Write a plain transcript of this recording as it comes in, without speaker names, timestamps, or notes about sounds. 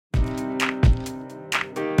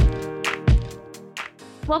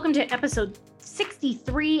Welcome to episode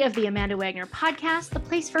 63 of the Amanda Wagner podcast, the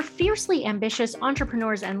place for fiercely ambitious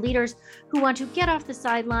entrepreneurs and leaders who want to get off the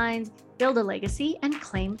sidelines, build a legacy, and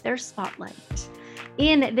claim their spotlight.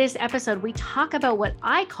 In this episode, we talk about what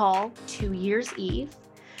I call 2 Years Eve.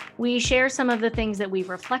 We share some of the things that we've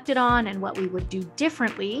reflected on and what we would do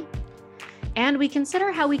differently. And we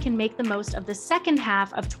consider how we can make the most of the second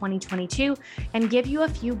half of 2022 and give you a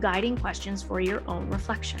few guiding questions for your own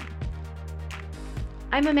reflection.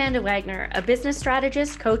 I'm Amanda Wagner, a business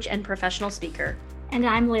strategist, coach, and professional speaker. And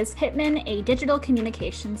I'm Liz Pittman, a digital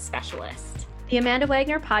communications specialist. The Amanda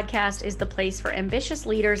Wagner podcast is the place for ambitious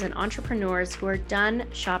leaders and entrepreneurs who are done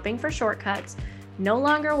shopping for shortcuts, no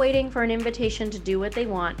longer waiting for an invitation to do what they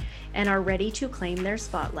want, and are ready to claim their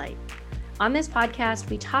spotlight. On this podcast,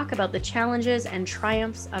 we talk about the challenges and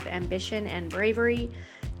triumphs of ambition and bravery,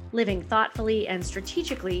 living thoughtfully and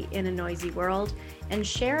strategically in a noisy world, and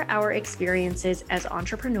share our experiences as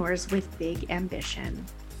entrepreneurs with big ambition.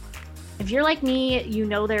 If you're like me, you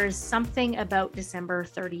know there's something about December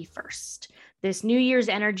 31st. This New Year's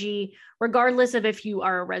energy, regardless of if you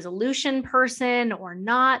are a resolution person or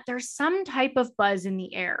not, there's some type of buzz in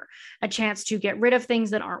the air, a chance to get rid of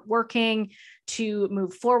things that aren't working, to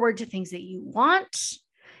move forward to things that you want,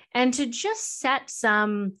 and to just set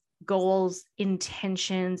some goals,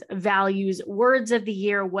 intentions, values, words of the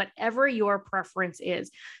year, whatever your preference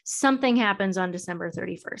is. Something happens on December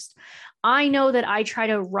 31st. I know that I try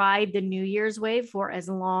to ride the New Year's wave for as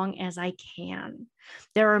long as I can.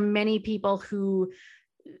 There are many people who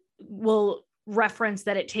will reference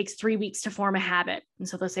that it takes 3 weeks to form a habit. And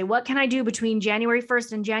so they'll say, what can I do between January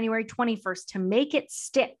 1st and January 21st to make it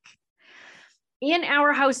stick? In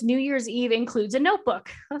our house, New Year's Eve includes a notebook.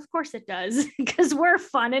 Of course it does, because we're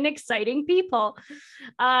fun and exciting people.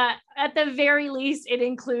 At the very least, it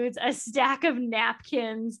includes a stack of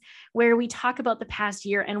napkins where we talk about the past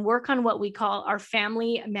year and work on what we call our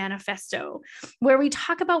family manifesto, where we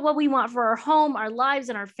talk about what we want for our home, our lives,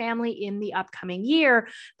 and our family in the upcoming year,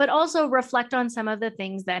 but also reflect on some of the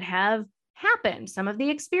things that have happened, some of the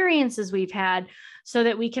experiences we've had, so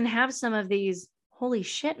that we can have some of these holy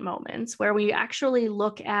shit moments where we actually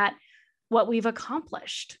look at what we've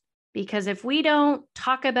accomplished. Because if we don't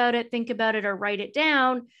talk about it, think about it, or write it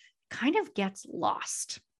down, it kind of gets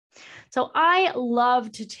lost. So I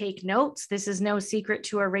love to take notes. This is no secret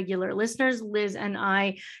to our regular listeners. Liz and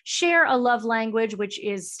I share a love language, which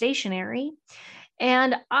is stationery.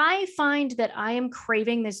 And I find that I am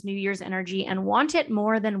craving this New Year's energy and want it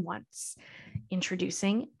more than once.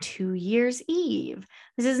 Introducing 2 Years Eve.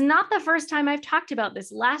 This is not the first time I've talked about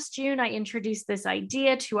this. Last June, I introduced this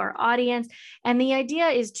idea to our audience, and the idea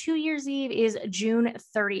is 2 Years Eve is June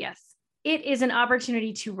 30th. It is an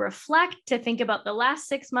opportunity to reflect, to think about the last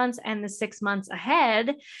 6 months and the 6 months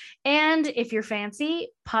ahead. And if you're fancy,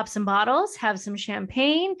 pop some bottles, have some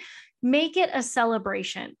champagne, make it a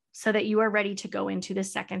celebration so that you are ready to go into the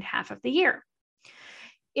second half of the year.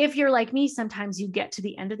 If you're like me, sometimes you get to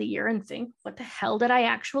the end of the year and think, what the hell did I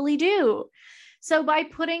actually do? So by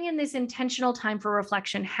putting in this intentional time for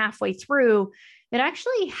reflection halfway through, it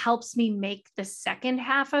actually helps me make the second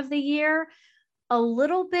half of the year a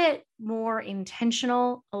little bit more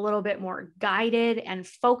intentional, a little bit more guided and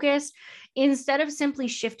focused, instead of simply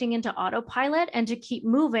shifting into autopilot and to keep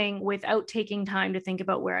moving without taking time to think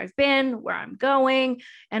about where I've been, where I'm going,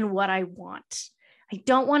 and what I want. I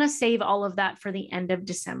don't want to save all of that for the end of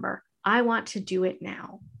December. I want to do it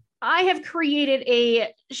now. I have created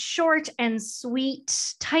a short and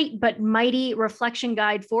sweet, tight but mighty reflection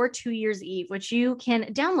guide for 2 Years Eve, which you can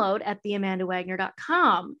download at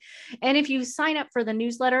theamandawagner.com. And if you sign up for the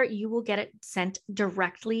newsletter, you will get it sent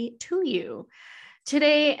directly to you.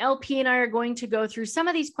 Today, LP and I are going to go through some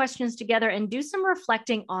of these questions together and do some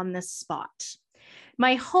reflecting on the spot.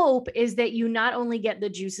 My hope is that you not only get the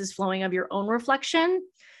juices flowing of your own reflection,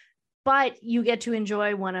 but you get to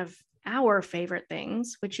enjoy one of our favorite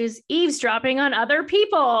things, which is eavesdropping on other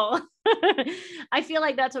people. I feel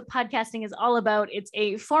like that's what podcasting is all about. It's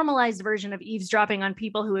a formalized version of eavesdropping on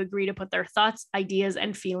people who agree to put their thoughts, ideas,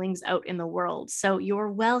 and feelings out in the world. So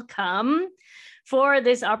you're welcome for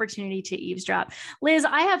this opportunity to eavesdrop. Liz,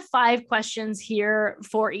 I have 5 questions here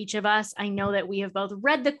for each of us. I know that we have both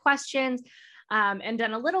read the questions and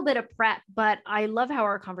done a little bit of prep, but I love how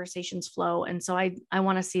our conversations flow. And so I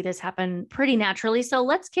want to see this happen pretty naturally. So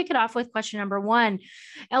let's kick it off with question number 1.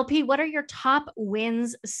 LP, what are your top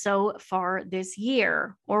wins so far this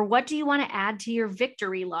year? Or what do you want to add to your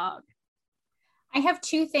victory log? I have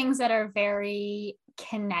 2 things that are very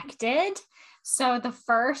connected. So the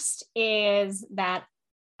first is that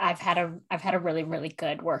I've had a really, really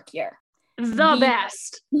good work year. The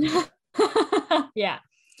best. Yeah.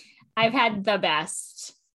 I've had the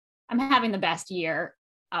best, I'm having the best year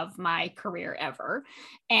of my career ever,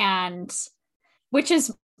 and which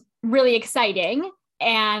is really exciting.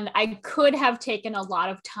 And I could have taken a lot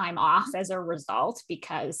of time off as a result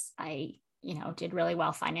because I, did really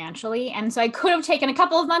well financially. And so I could have taken a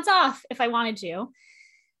couple of months off if I wanted to.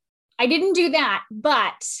 I didn't do that,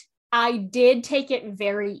 but I did take it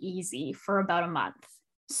very easy for about a month.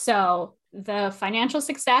 So the financial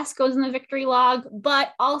success goes in the victory log,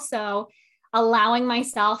 but also allowing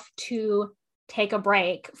myself to take a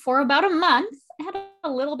break for about a month. I had a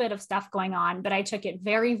little bit of stuff going on, but I took it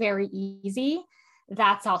very, very easy.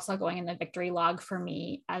 That's also going in the victory log for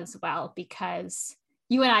me as well, because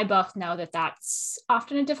you and I both know that that's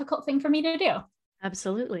often a difficult thing for me to do.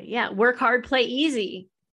 Absolutely. Yeah. Work hard, play easy.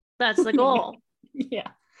 That's the goal. Yeah.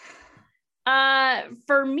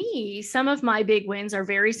 For me, some of my big wins are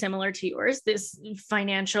very similar to yours. This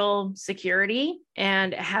financial security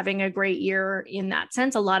and having a great year in that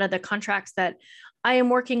sense. A lot of the contracts that I am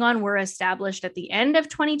working on were established at the end of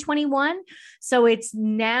 2021. So it's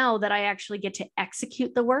now that I actually get to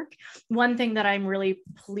execute the work. One thing that I'm really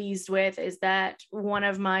pleased with is that one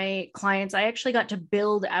of my clients, I actually got to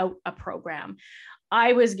build out a program.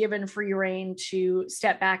 I was given free rein to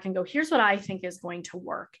step back and go, here's what I think is going to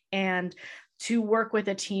work. And to work with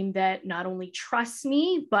a team that not only trusts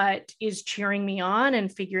me, but is cheering me on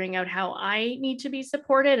and figuring out how I need to be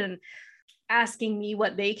supported and asking me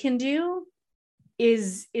what they can do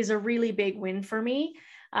is a really big win for me.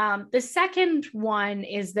 The second one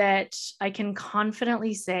is that I can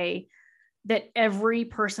confidently say that every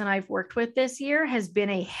person I've worked with this year has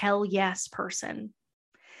been a hell yes person.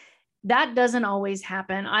 That doesn't always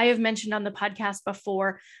happen. I have mentioned on the podcast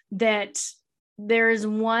before that there is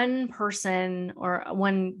one person or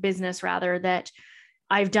one business rather that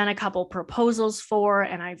I've done a couple proposals for,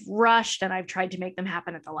 and I've rushed and I've tried to make them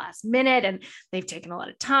happen at the last minute, and they've taken a lot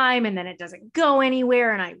of time, and then it doesn't go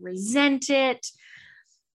anywhere and I resent it.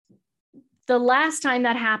 The last time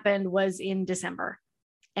that happened was in December.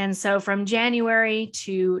 And so from January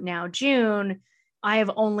to now June, I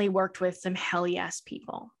have only worked with some hell yes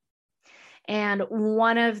people. And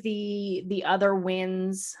one of the other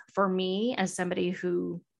wins for me as somebody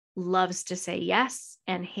who loves to say yes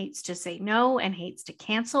and hates to say no and hates to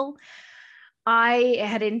cancel, I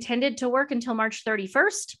had intended to work until March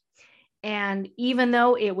 31st. And even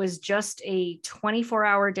though it was just a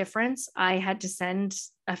 24-hour difference, I had to send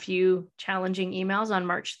a few challenging emails on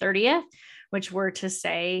March 30th, which were to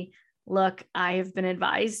say, look, I have been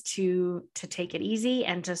advised to take it easy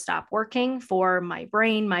and to stop working for my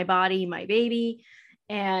brain, my body, my baby.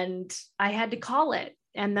 And I had to call it.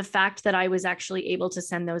 And the fact that I was actually able to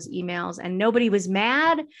send those emails and nobody was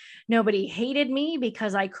mad, nobody hated me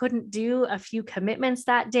because I couldn't do a few commitments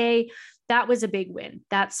that day, that was a big win.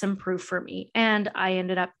 That's some proof for me. And I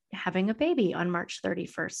ended up having a baby on March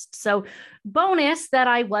 31st. So bonus that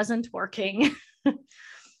I wasn't working.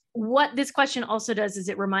 What this question also does is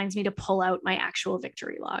it reminds me to pull out my actual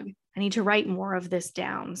victory log. I need to write more of this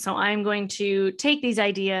down. So I'm going to take these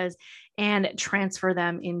ideas and transfer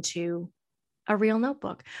them into a real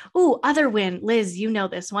notebook. Oh, other win, Liz, you know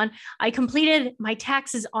this one. I completed my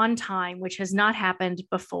taxes on time, which has not happened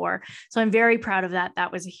before. So I'm very proud of that.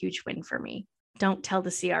 That was a huge win for me. Don't tell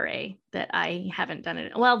the CRA that I haven't done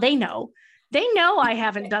it. Well, they know. They know I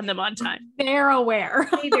haven't done them on time. They're aware.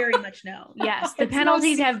 They very much know. Yes, the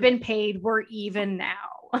penalties have been paid. We're even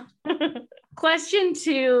now. Question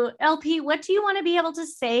 2, LP, what do you want to be able to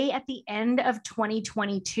say at the end of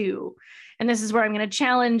 2022? And this is where I'm going to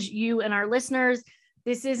challenge you and our listeners.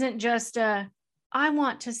 This isn't just I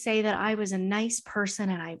want to say that I was a nice person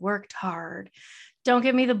and I worked hard. Don't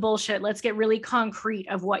give me the bullshit. Let's get really concrete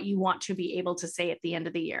of what you want to be able to say at the end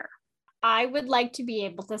of the year. I would like to be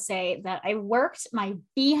able to say that I worked my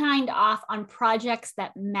behind off on projects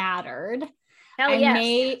that mattered. Hell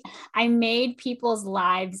yes. I made people's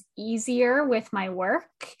lives easier with my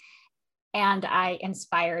work, and I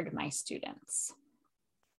inspired my students.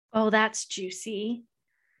 Oh, that's juicy.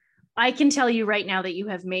 I can tell you right now that you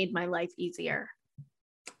have made my life easier.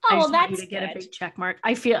 Oh, well, that's you to get a big check mark.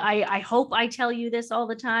 I hope I tell you this all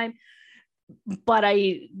the time, but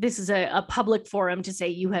this is a public forum to say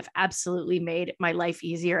you have absolutely made my life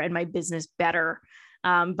easier and my business better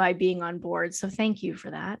by being on board. So thank you for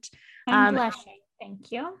that. I'm blushing.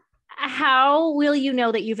 Thank you. How will you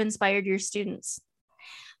know that you've inspired your students?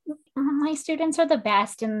 My students are the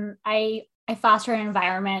best, and I foster an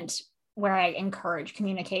environment where I encourage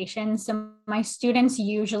communication. So my students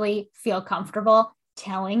usually feel comfortable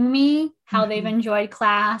telling me how they've enjoyed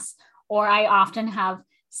class, or I often have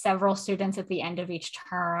several students at the end of each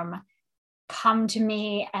term come to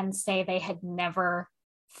me and say they had never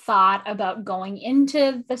thought about going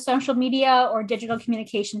into the social media or digital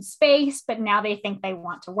communication space, but now they think they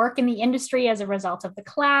want to work in the industry as a result of the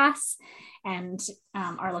class and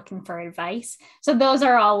are looking for advice. So those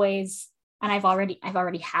are always, and I've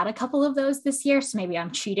already had a couple of those this year. So maybe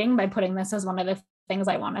I'm cheating by putting this as one of the things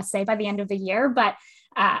I want to say by the end of the year, but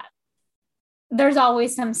there's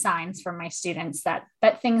always some signs from my students that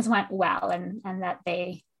things went well and that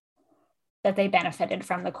they benefited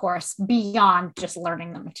from the course beyond just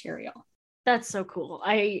learning the material. That's so cool.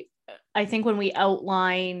 I think when we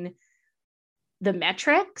outline the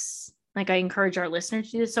metrics, like I encourage our listeners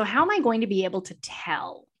to do this. So how am I going to be able to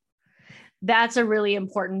tell? That's a really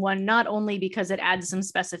important one, not only because it adds some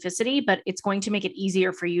specificity, but it's going to make it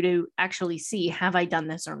easier for you to actually see, have I done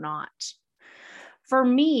this or not? For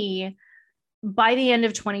me, by the end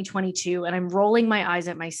of 2022, and I'm rolling my eyes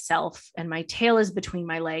at myself and my tail is between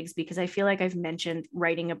my legs because I feel like I've mentioned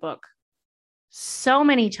writing a book so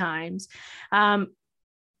many times.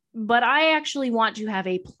 But I actually want to have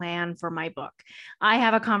a plan for my book. I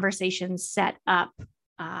have a conversation set up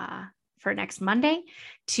for next Monday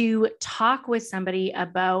to talk with somebody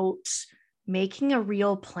about making a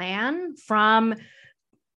real plan from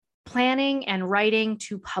planning and writing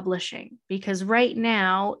to publishing, because right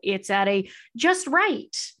now it's at a just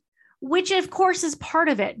right, which of course is part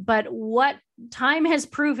of it. But what time has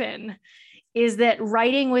proven is that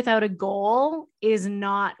writing without a goal is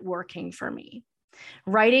not working for me.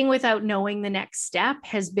 Writing without knowing the next step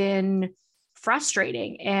has been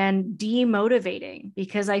frustrating and demotivating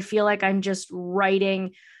because I feel like I'm just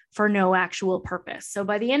writing for no actual purpose. So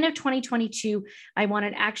by the end of 2022, I want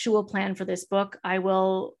an actual plan for this book. I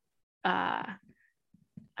will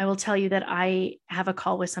tell you that I have a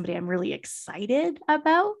call with somebody I'm really excited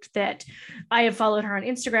about, that I have followed her on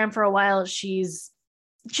Instagram for a while. She's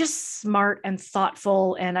just smart and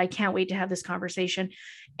thoughtful, and I can't wait to have this conversation.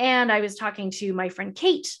 And I was talking to my friend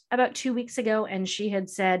Kate about 2 weeks ago, and she had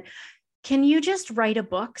said, can you just write a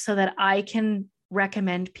book so that I can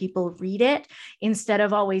recommend people read it instead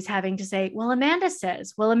of always having to say, well, Amanda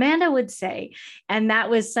says, well, Amanda would say. And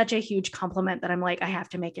that was such a huge compliment that I'm like, I have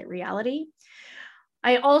to make it reality.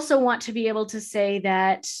 I also want to be able to say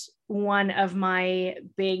that one of my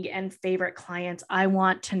big and favorite clients, I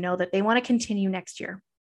want to know that they want to continue next year.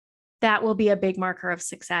 That will be a big marker of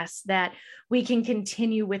success, that we can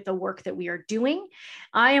continue with the work that we are doing.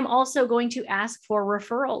 I am also going to ask for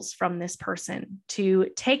referrals from this person to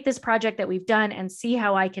take this project that we've done and see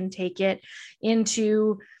how I can take it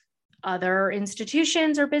into other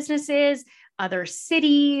institutions or businesses, other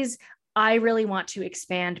cities. I really want to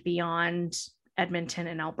expand beyond Edmonton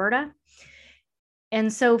and Alberta.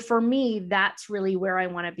 And so for me, that's really where I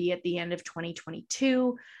want to be at the end of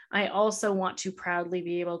 2022. I also want to proudly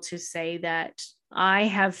be able to say that I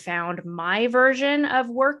have found my version of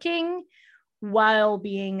working while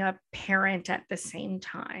being a parent at the same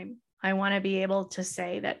time. I want to be able to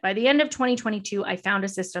say that by the end of 2022, I found a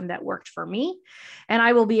system that worked for me, and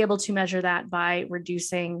I will be able to measure that by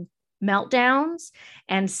reducing meltdowns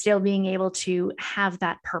and still being able to have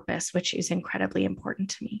that purpose, which is incredibly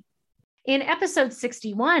important to me. In episode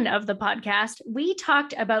 61 of the podcast, we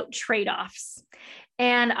talked about trade-offs,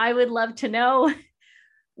 and I would love to know,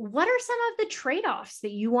 what are some of the trade-offs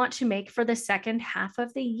that you want to make for the second half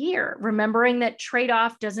of the year? Remembering that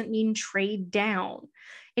trade-off doesn't mean trade down.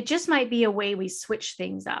 It just might be a way we switch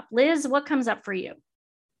things up. Liz, what comes up for you?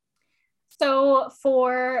 So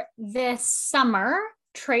for this summer,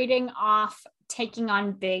 trading off taking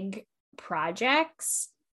on big projects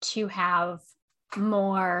to have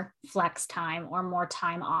more flex time or more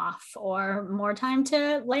time off or more time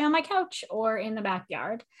to lay on my couch or in the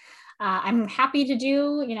backyard. I'm happy to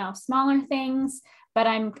do, smaller things, but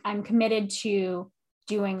I'm committed to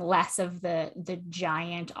doing less of the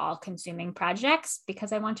giant all-consuming projects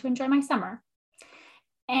because I want to enjoy my summer.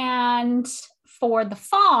 And for the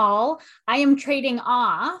fall, I am trading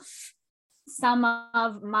off some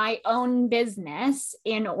of my own business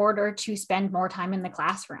in order to spend more time in the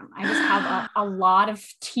classroom. I just have a lot of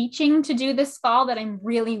teaching to do this fall that I'm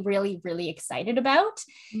really, really, really excited about.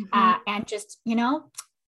 And just,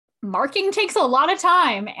 marking takes a lot of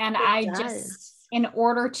time. And in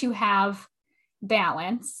order to have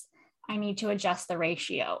balance, I need to adjust the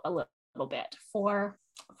ratio a little bit for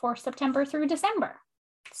September through December.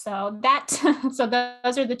 So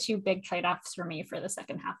those are the two big trade-offs for me for the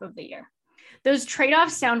second half of the year. Those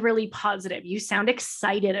trade-offs sound really positive. You sound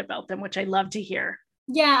excited about them, which I love to hear.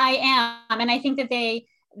 Yeah, I am. And I think that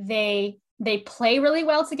they play really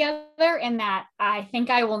well together, in that I think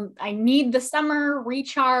I need the summer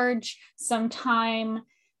recharge, some time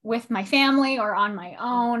with my family or on my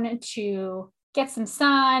own to get some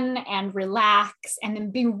sun and relax and then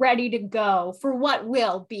be ready to go for what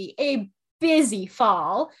will be a busy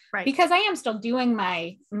fall, Right. because I am still doing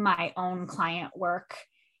my own client work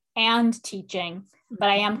and teaching, but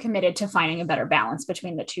I am committed to finding a better balance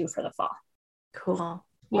between the two for the fall. Cool.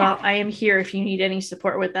 Yeah. Well, I am here if you need any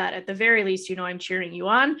support with that. At the very least, I'm cheering you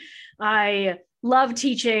on. I love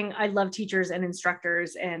teaching. I love teachers and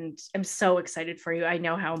instructors, and I'm so excited for you. I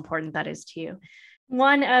know how important that is to you.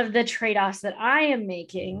 One of the trade-offs that I am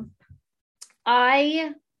making,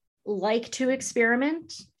 I like to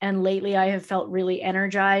experiment. And lately I have felt really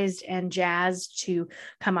energized and jazzed to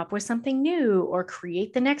come up with something new or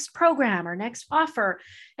create the next program or next offer.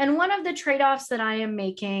 And one of the trade-offs that I am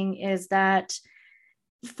making is that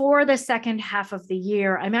for the second half of the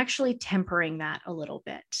year, I'm actually tempering that a little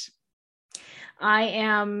bit. I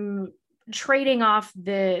am trading off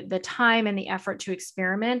the time and the effort to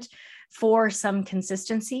experiment for some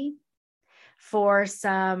consistency, for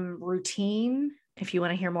some routine. If you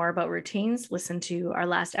want to hear more about routines, listen to our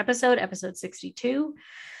last episode, episode 62.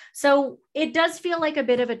 So it does feel like a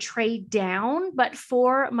bit of a trade down, but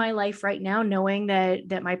for my life right now, knowing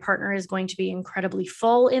that my partner is going to be incredibly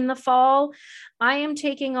full in the fall, I am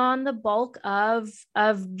taking on the bulk of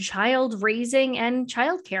child raising and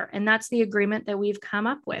childcare. And that's the agreement that we've come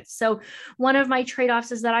up with. So one of my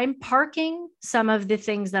trade-offs is that I'm parking some of the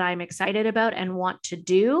things that I'm excited about and want to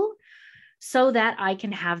do so that I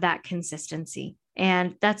can have that consistency.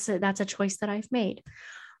 And that's a choice that I've made.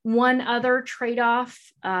 One other trade-off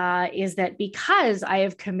is that because I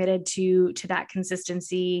have committed to that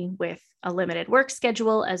consistency with a limited work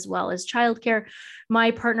schedule as well as childcare, my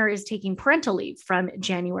partner is taking parental leave from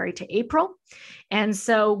January to April. And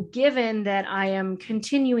so given that I am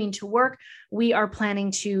continuing to work, we are planning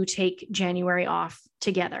to take January off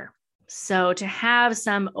together. So to have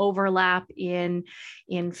some overlap in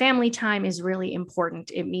family time is really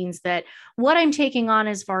important. It means that what I'm taking on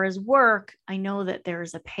as far as work, I know that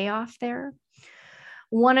there's a payoff there.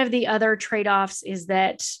 One of the other trade-offs is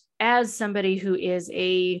that as somebody who is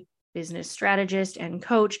a business strategist and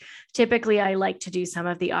coach, typically I like to do some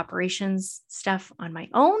of the operations stuff on my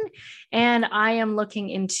own. And I am looking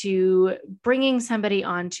into bringing somebody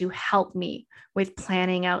on to help me with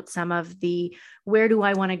planning out some of the, where do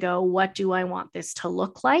I want to go? What do I want this to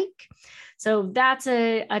look like? So that's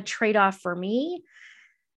a trade-off for me.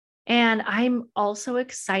 And I'm also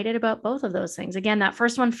excited about both of those things. Again, that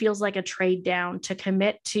first one feels like a trade down to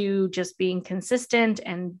commit to just being consistent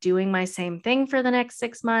and doing my same thing for the next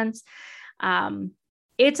 6 months.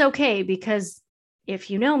 It's okay, because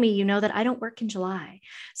if you know me, you know that I don't work in July.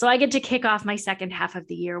 So I get to kick off my second half of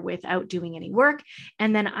the year without doing any work.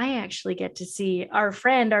 And then I actually get to see our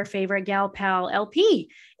friend, our favorite gal pal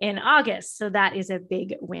LP in August. So that is a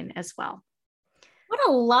big win as well. What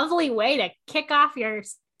a lovely way to kick off your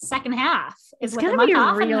second half. It's going to be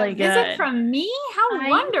really good. Visit from me? How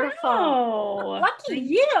wonderful. Lucky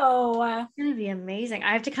you. It's going to be amazing.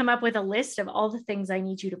 I have to come up with a list of all the things I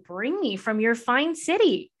need you to bring me from your fine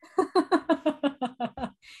city.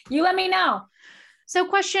 You let me know. So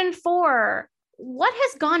question 4, what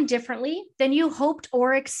has gone differently than you hoped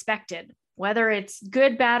or expected? Whether it's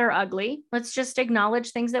good, bad, or ugly, let's just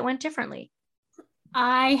acknowledge things that went differently.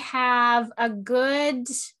 I have a good,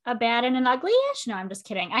 a bad, and an ugly-ish. No, I'm just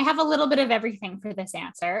kidding. I have a little bit of everything for this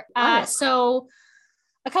answer. So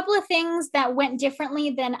a couple of things that went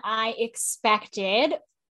differently than I expected.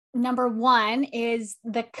 Number one is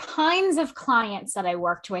the kinds of clients that I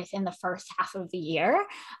worked with in the first half of the year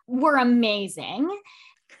were amazing.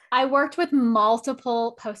 I worked with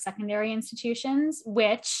multiple post-secondary institutions,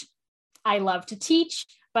 which I love to teach,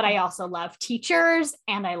 but I also love teachers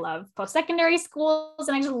and I love post-secondary schools.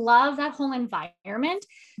 And I just love that whole environment.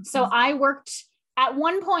 Mm-hmm. So at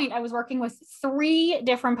one point, I was working with 3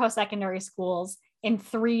 different post-secondary schools in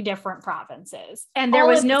 3 different provinces. And there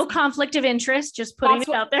was no conflict of interest, just putting it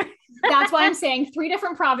out there. That's why I'm saying 3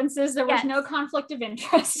 different provinces. There was no conflict of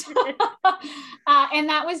interest. And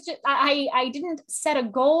that was just, I didn't set a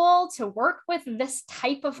goal to work with this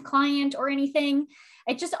type of client or anything.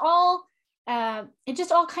 It just all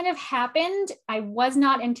kind of happened. I was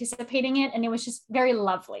not anticipating it, and it was just very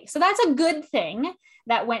lovely. So that's a good thing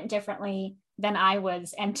that went differently than I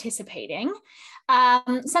was anticipating.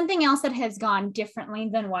 Something else that has gone differently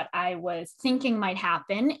than what I was thinking might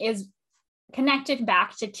happen is connected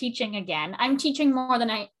back to teaching again. I'm teaching more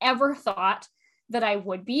than I ever thought that I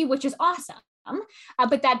would be, which is awesome.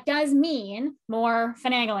 But that does mean more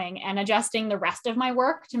finagling and adjusting the rest of my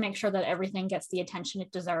work to make sure that everything gets the attention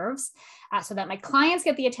it deserves, so that my clients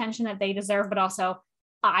get the attention that they deserve, but also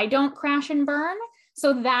I don't crash and burn.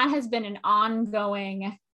 So that has been an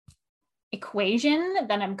ongoing equation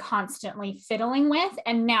that I'm constantly fiddling with.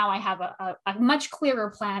 And now I have a much clearer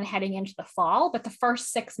plan heading into the fall, but the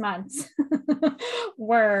first 6 months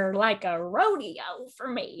were like a rodeo for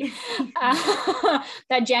me.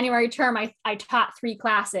 That January term, I taught 3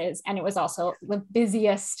 classes, and it was also the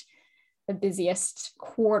busiest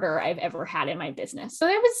quarter I've ever had in my business. So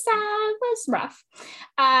it was rough.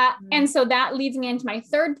 And so that leads me into my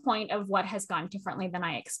third point of what has gone differently than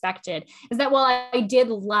I expected, is that while I did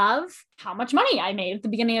love how much money I made at the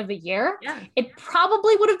beginning of the year, it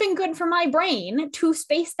probably would have been good for my brain to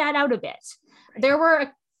space that out a bit. Right. There were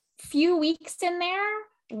a few weeks in there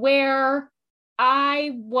where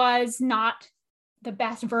I was not the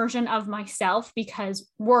best version of myself because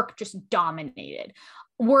work just dominated.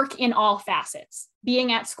 Work in all facets,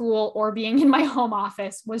 being at school or being in my home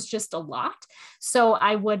office was just a lot. So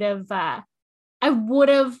I would have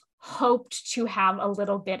hoped to have a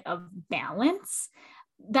little bit of balance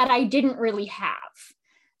that I didn't really have.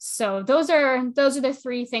 So those are the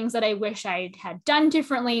 3 things that I wish I had done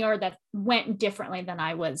differently, or that went differently than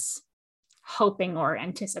I was hoping or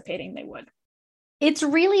anticipating they would. It's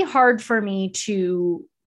really hard for me to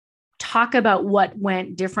talk about what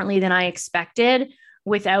went differently than I expected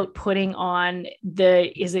without putting on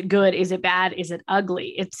is it good? Is it bad? Is it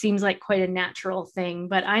ugly? It seems like quite a natural thing,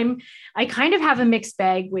 but I kind of have a mixed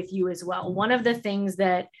bag with you as well. One of the things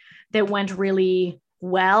that went really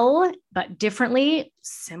well, but differently,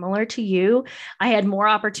 similar to you, I had more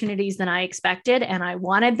opportunities than I expected, and I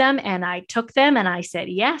wanted them, and I took them, and I said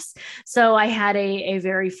yes. So I had a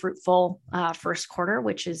very fruitful first quarter,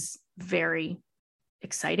 which is very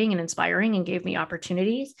exciting and inspiring and gave me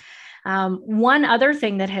opportunities. One other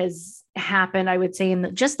thing that has happened, I would say,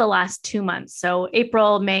 in just the last 2 months, so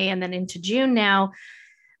April, May, and then into June now,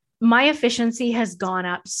 my efficiency has gone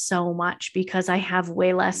up so much because I have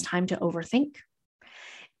way less time to overthink.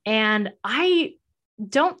 And I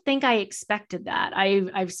don't think I expected that.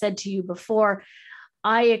 I've said to you before,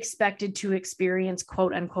 I expected to experience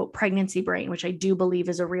quote unquote pregnancy brain, which I do believe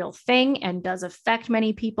is a real thing and does affect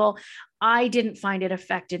many people. I didn't find it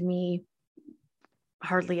affected me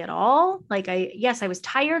hardly at all. Yes, I was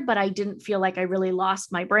tired, but I didn't feel like I really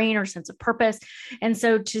lost my brain or sense of purpose. And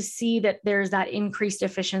so to see that there's that increased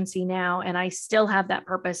efficiency now, and I still have that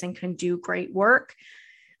purpose and can do great work,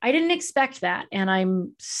 I didn't expect that. And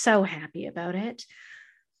I'm so happy about it.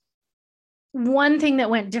 One thing that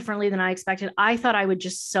went differently than I expected, I thought I would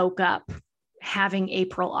just soak up having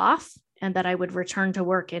April off and that I would return to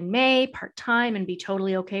work in May part-time and be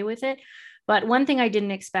totally okay with it. But one thing I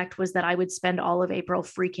didn't expect was that I would spend all of April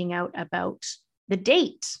freaking out about the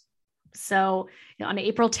date. So on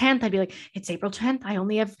April 10th, I'd be like, it's April 10th. I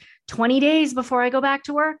only have 20 days before I go back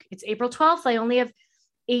to work. It's April 12th. I only have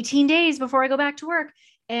 18 days before I go back to work.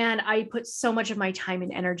 And I put so much of my time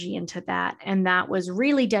and energy into that. And that was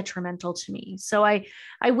really detrimental to me. So I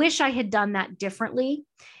wish I had done that differently.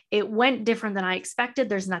 It went different than I expected.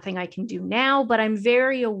 There's nothing I can do now, but I'm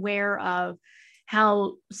very aware of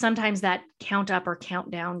how sometimes that count up or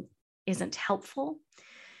count down isn't helpful.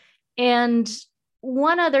 And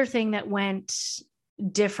one other thing that went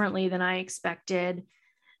differently than I expected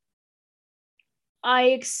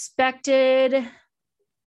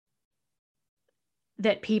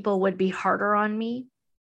that people would be harder on me.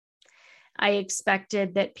 I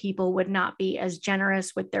expected that people would not be as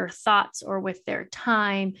generous with their thoughts or with their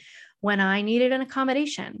time when I needed an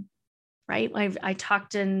accommodation, right? I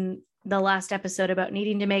talked in the last episode about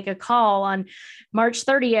needing to make a call on March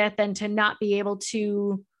 30th and to not be able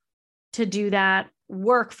to do that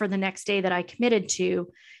work for the next day that I committed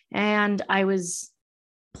to. And I was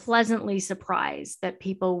pleasantly surprised that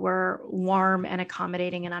people were warm and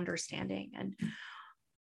accommodating and understanding. And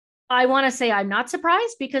I want to say I'm not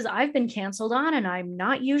surprised because I've been canceled on and I'm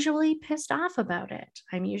not usually pissed off about it.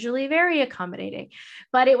 I'm usually very accommodating,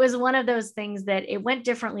 but it was one of those things that it went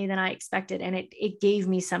differently than I expected. And it gave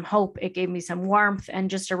me some hope. It gave me some warmth and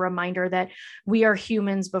just a reminder that we are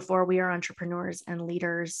humans before we are entrepreneurs and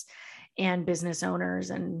leaders and business owners.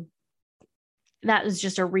 And that is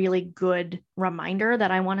just a really good reminder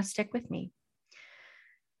that I want to stick with me.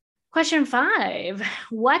 Question 5,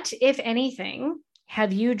 what, if anything,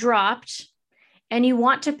 have you dropped and you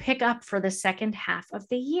want to pick up for the second half of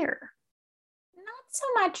the year? Not so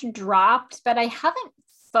much dropped, but I haven't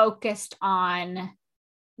focused on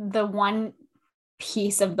the one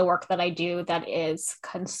piece of the work that I do that is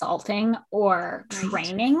consulting or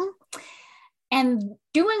training. And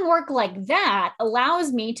doing work like that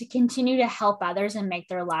allows me to continue to help others and make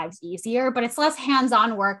their lives easier, but it's less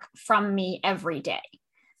hands-on work from me every day.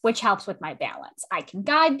 which helps with my balance. I can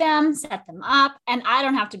guide them, set them up, and I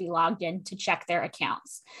don't have to be logged in to check their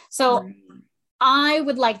accounts. So I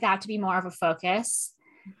would like that to be more of a focus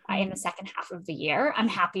in the second half of the year. I'm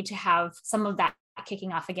happy to have some of that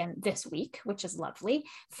kicking off again this week, which is lovely.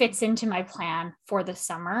 Fits into my plan for the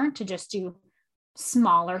summer to just do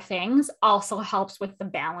smaller things. Also helps with the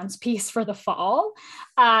balance piece for the fall.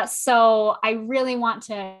 So I really want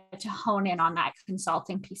to hone in on that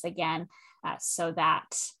consulting piece again, so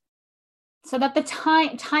that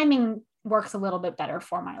the timing works a little bit better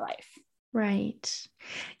for my life. Right.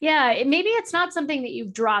 Yeah. Maybe it's not something that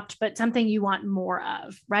you've dropped, but something you want more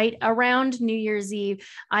of, right? Around New Year's Eve,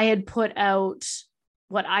 I had put out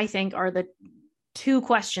what I think are the 2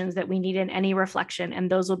 questions that we need in any reflection. And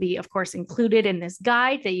those will be, of course, included in this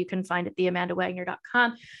guide that you can find at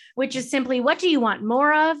theamandawagner.com, which is simply, what do you want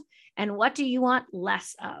more of? And what do you want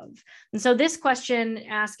less of? And so this question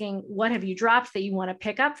asking, what have you dropped that you want to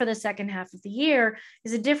pick up for the second half of the year,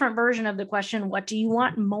 is a different version of the question, what do you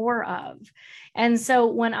want more of? And so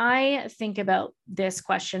when I think about this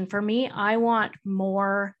question, for me, I want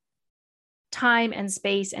more time and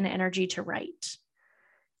space and energy to write.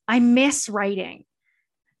 I miss writing.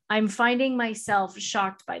 I'm finding myself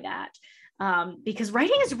shocked by that, because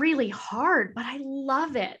writing is really hard, but I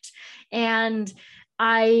love it. And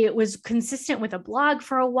I was consistent with a blog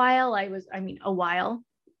for a while. A while.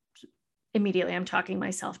 Immediately, I'm talking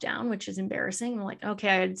myself down, which is embarrassing. I'm like, okay,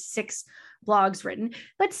 I had 6 blogs written,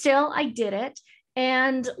 but still I did it.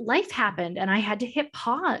 And life happened and I had to hit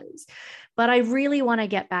pause. But I really want to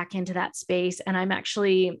get back into that space. And I'm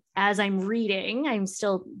actually, as I'm reading, I'm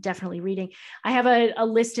still definitely reading. I have a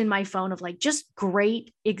list in my phone of like just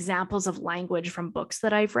great examples of language from books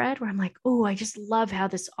that I've read where I'm like, oh, I just love how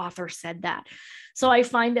this author said that. So I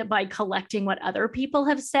find that by collecting what other people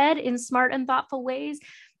have said in smart and thoughtful ways,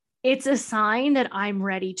 it's a sign that I'm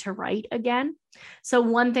ready to write again. So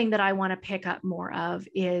one thing that I want to pick up more of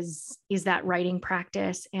is that writing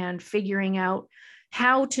practice and figuring out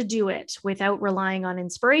how to do it without relying on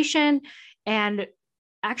inspiration and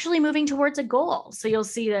actually moving towards a goal. So you'll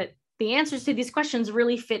see that the answers to these questions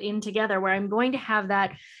really fit in together, where I'm going to have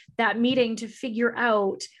that meeting to figure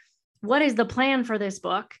out what is the plan for this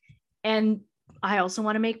book. And I also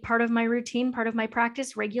want to make part of my routine, part of my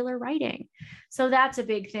practice, regular writing. So that's a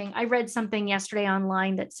big thing. I read something yesterday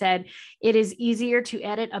online that said it is easier to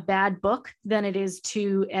edit a bad book than it is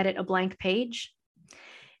to edit a blank page.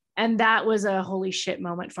 And that was a holy shit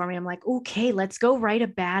moment for me. I'm like, okay, let's go write a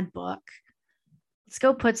bad book. Let's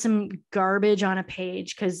go put some garbage on a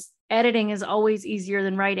page, because editing is always easier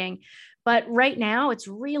than writing. But right now it's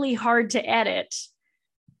really hard to edit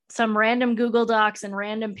some random Google Docs and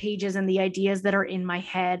random pages and the ideas that are in my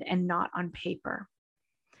head and not on paper.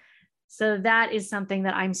 So that is something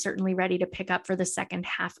that I'm certainly ready to pick up for the second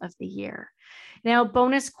half of the year. Now,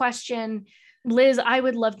 bonus question, Liz, I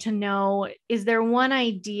would love to know, is there one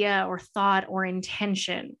idea or thought or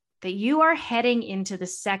intention that you are heading into the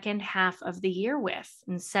second half of the year with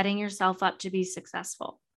and setting yourself up to be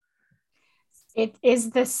successful? It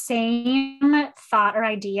is the same thought or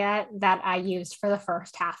idea that I used for the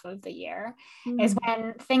first half of the year, is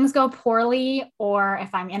when things go poorly, or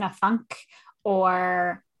if I'm in a funk,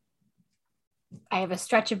 or I have a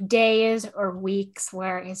stretch of days or weeks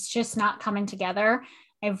where it's just not coming together,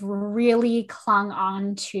 I've really clung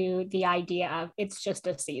on to the idea of it's just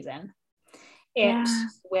a season. It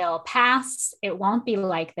will pass. It won't be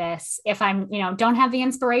like this. If I'm, don't have the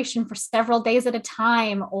inspiration for several days at a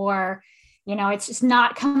time, or, it's just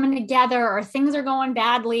not coming together, or things are going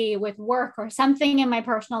badly with work or something in my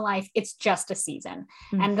personal life, it's just a season.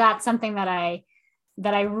 And that's something that I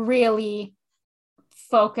really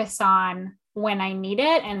focus on when I need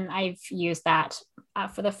it. And I've used that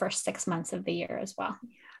for the first 6 months of the year as well.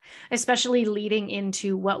 Especially leading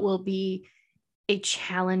into what will be a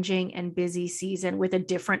challenging and busy season with a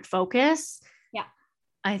different focus. Yeah.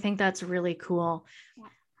 I think that's really cool. Yeah.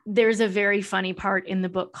 There's a very funny part in the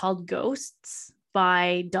book called Ghosts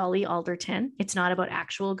by Dolly Alderton. It's not about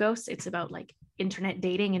actual ghosts. It's about like internet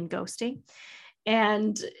dating and ghosting.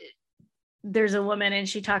 And there's a woman and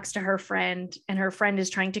she talks to her friend, and her friend is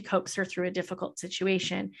trying to coax her through a difficult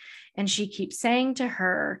situation. And she keeps saying to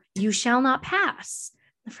her, "You shall not pass."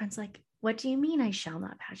 The friend's like, "What do you mean I shall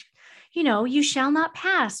not pass?" "You shall not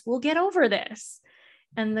pass. We'll get over this."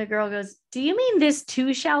 And the girl goes, "Do you mean this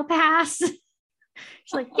too shall pass?"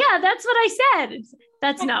 She's like, "Yeah, that's what I said."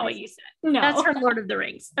 That's not what you said. No. That's from Lord of the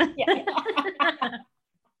Rings.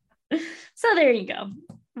 So there you go.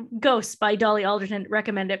 Ghosts by Dolly Alderton.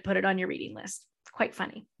 Recommend it. Put it on your reading list. Quite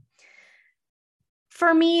funny.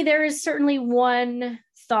 For me, there is certainly one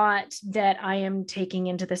thought that I am taking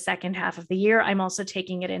into the second half of the year. I'm also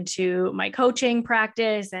taking it into my coaching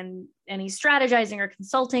practice and any strategizing or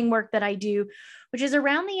consulting work that I do, which is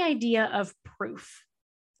around the idea of proof.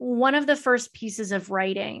 One of the first pieces of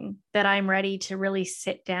writing that I'm ready to really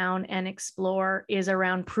sit down and explore is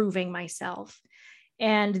around proving myself.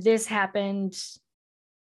 And this happened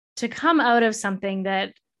to come out of something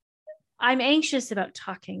that I'm anxious about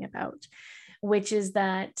talking about, which is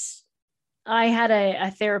that I had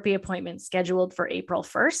a therapy appointment scheduled for April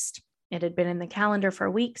 1st. It had been in the calendar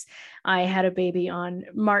for weeks. I had a baby on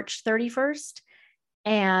March 31st.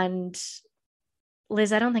 And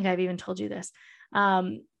Liz, I don't think I've even told you this.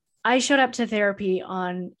 I showed up to therapy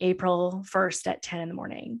on April 1st at 10 in the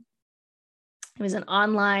morning. It was an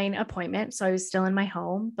online appointment, so I was still in my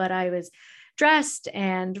home, but I was dressed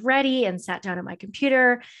and ready and sat down at my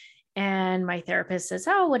computer. And my therapist says,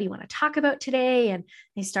 "Oh, what do you want to talk about today?" And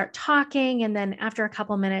they start talking. And then after a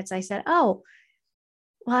couple minutes, I said, "Oh,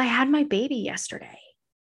 well, I had my baby yesterday."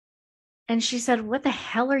 And she said, "What the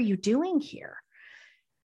hell are you doing here?"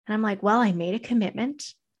 And I'm like, "Well, I made a commitment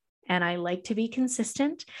and I like to be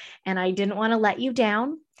consistent and I didn't want to let you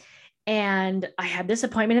down. And I had this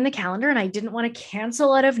appointment in the calendar and I didn't want to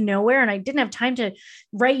cancel out of nowhere. And I didn't have time to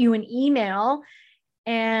write you an email."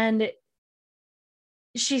 And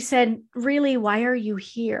she said, "Really, why are you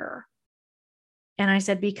here?" And I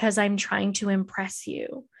said, "Because I'm trying to impress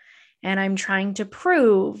you. And I'm trying to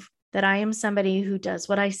prove that I am somebody who does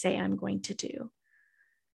what I say I'm going to do."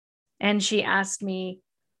 And she asked me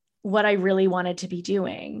what I really wanted to be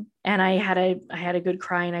doing. And I had a good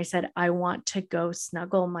cry. And I said, "I want to go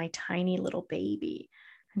snuggle my tiny little baby."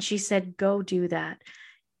 And she said, "Go do that.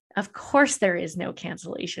 Of course, there is no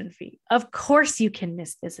cancellation fee. Of course, you can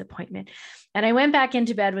miss this appointment." And I went back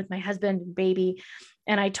into bed with my husband and baby,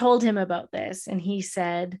 and I told him about this. And he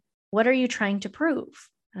said, "What are you trying to prove?"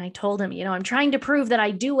 And I told him, "I'm trying to prove that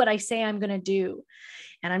I do what I say I'm going to do.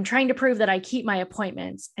 And I'm trying to prove that I keep my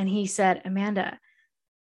appointments." And he said, "Amanda,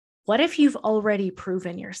 what if you've already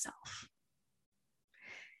proven yourself?"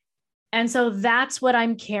 And so that's what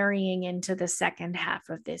I'm carrying into the second half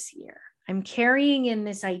of this year. I'm carrying in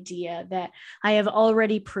this idea that I have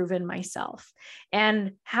already proven myself.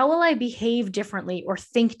 And how will I behave differently or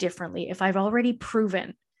think differently if I've already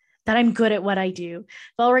proven that I'm good at what I do?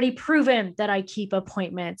 I've already proven that I keep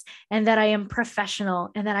appointments and that I am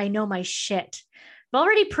professional and that I know my shit. I've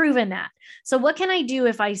already proven that. So what can I do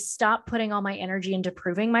if I stop putting all my energy into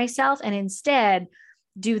proving myself and instead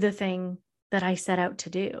do the thing that I set out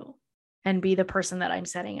to do and be the person that I'm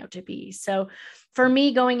setting out to be? So for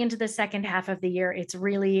me, going into the second half of the year, it's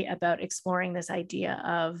really about exploring this idea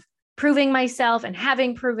of proving myself and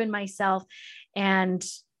having proven myself. And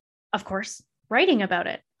of course, writing about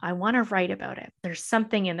it. I want to write about it. There's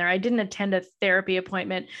something in there. I didn't attend a therapy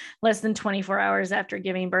appointment less than 24 hours after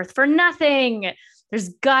giving birth for nothing. There's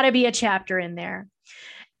got to be a chapter in there.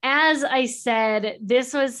 As I said,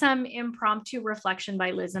 this was some impromptu reflection by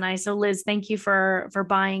Liz and I. So Liz, thank you for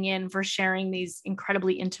buying in, for sharing these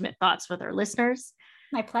incredibly intimate thoughts with our listeners.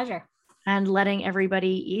 My pleasure. And letting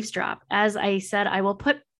everybody eavesdrop. As I said, I will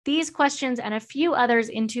put these questions and a few others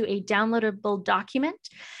into a downloadable document,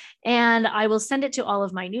 and I will send it to all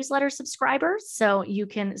of my newsletter subscribers. So you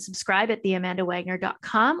can subscribe at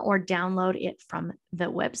theamandawagner.com or download it from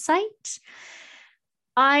the website.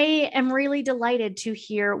 I am really delighted to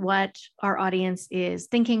hear what our audience is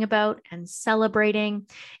thinking about and celebrating.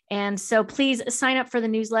 And so please sign up for the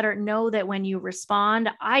newsletter. Know that when you respond,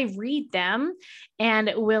 I read them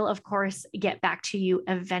and will, of course, get back to you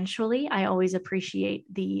eventually. I always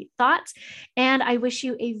appreciate the thoughts. And I wish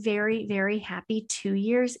you a very, very happy 2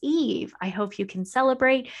 Year's Eve. I hope you can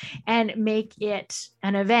celebrate and make it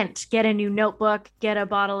an event. Get a new notebook, get a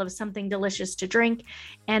bottle of something delicious to drink,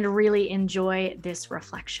 and really enjoy this reflection.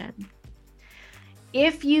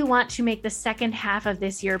 If you want to make the second half of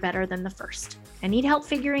this year better than the first and need help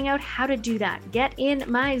figuring out how to do that, get in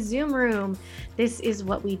my Zoom room. This is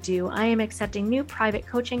what we do. I am accepting new private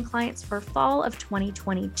coaching clients for fall of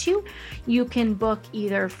 2022. You can book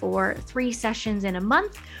either for 3 sessions in a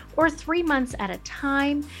month or 3 months at a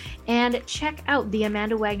time, and check out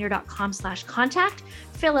theamandawagner.com/contact.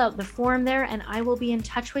 Fill out the form there and I will be in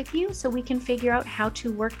touch with you so we can figure out how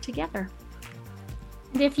to work together.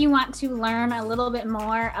 And if you want to learn a little bit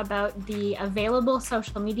more about the available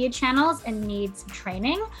social media channels and need some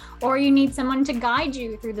training, or you need someone to guide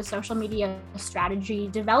you through the social media strategy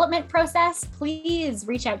development process, please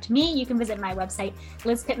reach out to me. You can visit my website,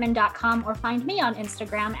 lizpittman.com, or find me on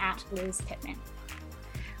Instagram at lizpittman.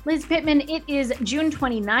 Liz Pittman, it is June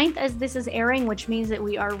 29th as this is airing, which means that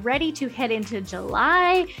we are ready to head into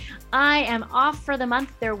July. I am off for the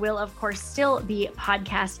month. There will, of course, still be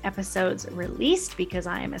podcast episodes released because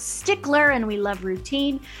I am a stickler and we love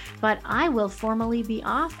routine, but I will formally be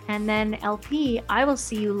off. And then LP, I will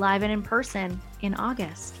see you live and in person in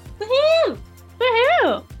August. Woohoo!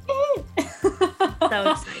 Woohoo! Woohoo!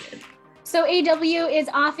 So excited. So AW is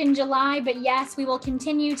off in July, but yes, we will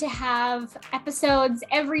continue to have episodes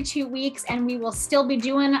every 2 weeks, and we will still be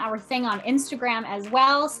doing our thing on Instagram as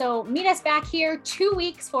well. So meet us back here 2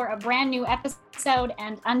 weeks for a brand new episode.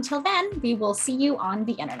 And until then, we will see you on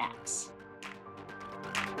the internet.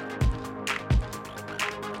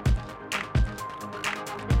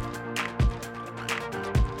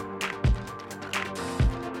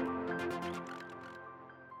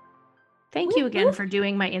 Thank you again for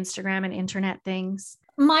doing my Instagram and internet things.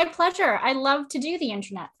 My pleasure. I love to do the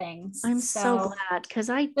internet things. I'm so glad because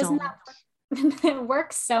I don't. It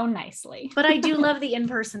works so nicely. But I do love the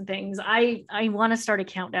in-person things. I want to start a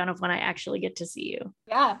countdown of when I actually get to see you.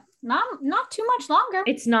 Yeah, not too much longer.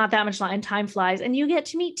 It's not that much longer, and time flies. And you get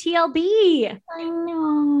to meet TLB. I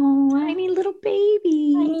know. Tiny little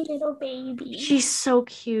baby. Tiny little baby. She's so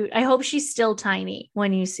cute. I hope she's still tiny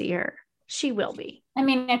when you see her. She will be. I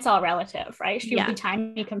mean, it's all relative, right? She'll be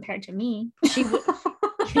tiny compared to me. She will.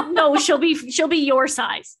 No, she'll be your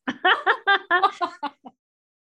size.